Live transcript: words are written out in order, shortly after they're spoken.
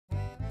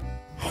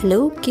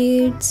Hello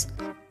kids,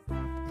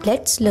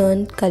 let's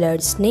learn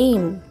colors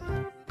name.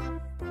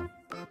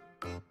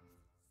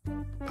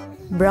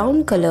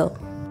 Brown color,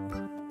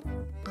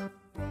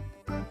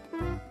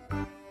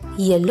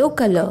 yellow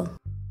color,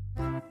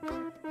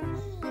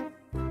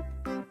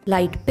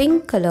 light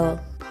pink color,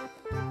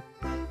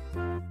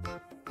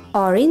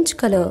 orange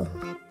color,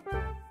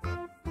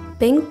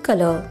 pink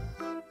color,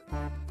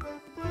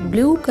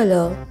 blue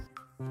color,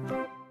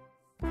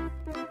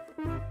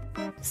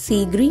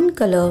 sea green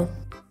color,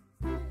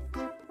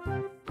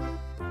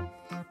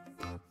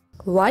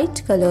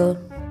 white color,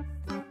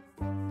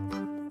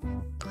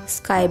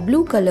 sky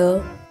blue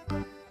color,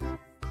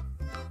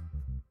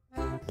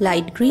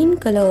 light green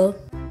color,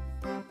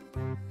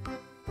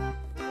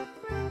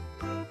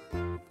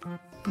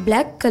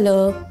 black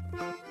color,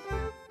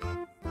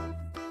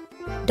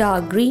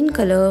 dark green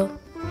color,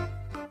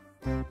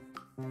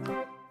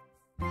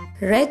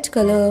 red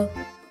color,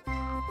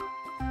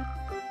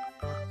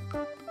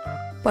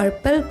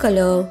 purple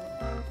color.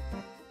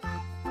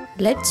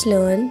 Let's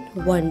learn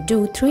 1,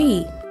 2,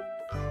 3.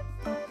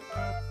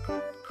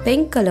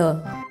 Pink color,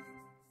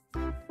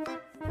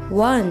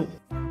 1.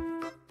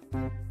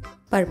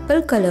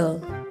 Purple color,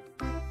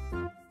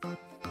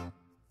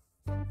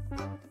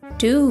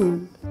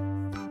 2.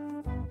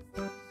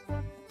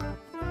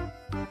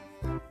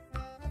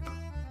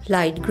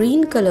 Light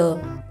green color,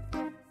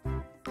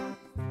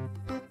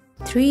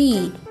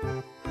 3.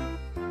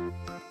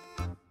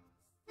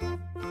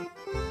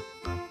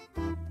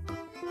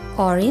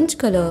 Orange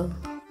color,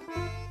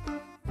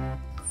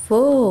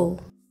 4.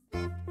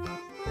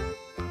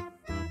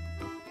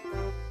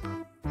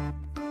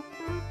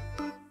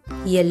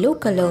 Yellow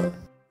color,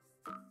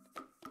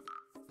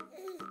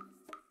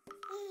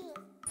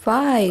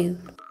 5.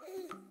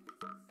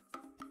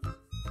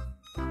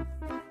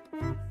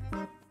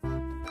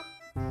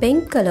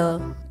 Pink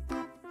color,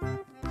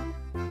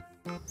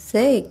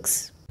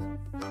 6.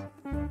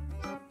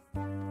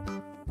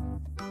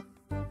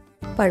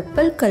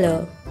 Purple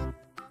color,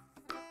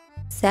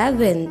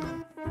 7.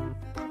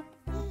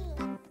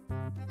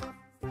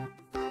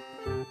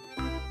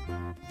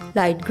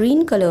 Light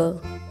green color,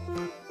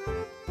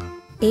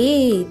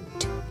 8.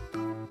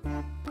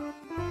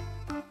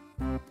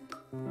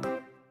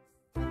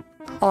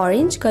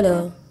 Orange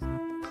color,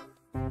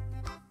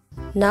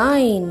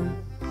 9.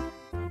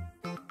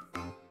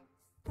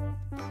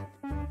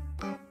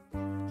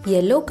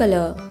 Yellow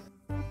color,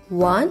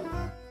 1,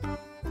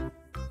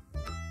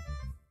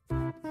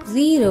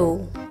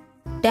 0,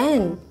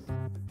 10.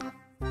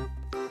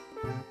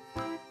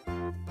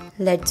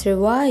 Let's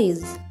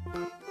revise.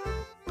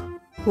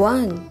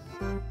 1,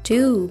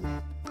 2,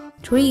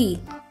 3,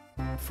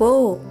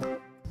 4,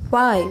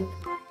 5,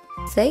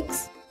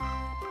 6,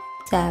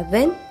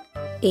 7,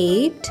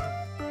 8,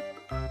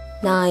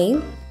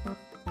 9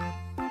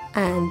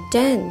 and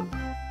 10.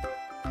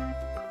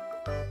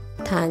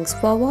 Thanks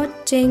for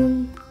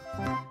watching.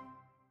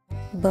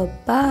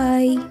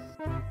 Bye-bye.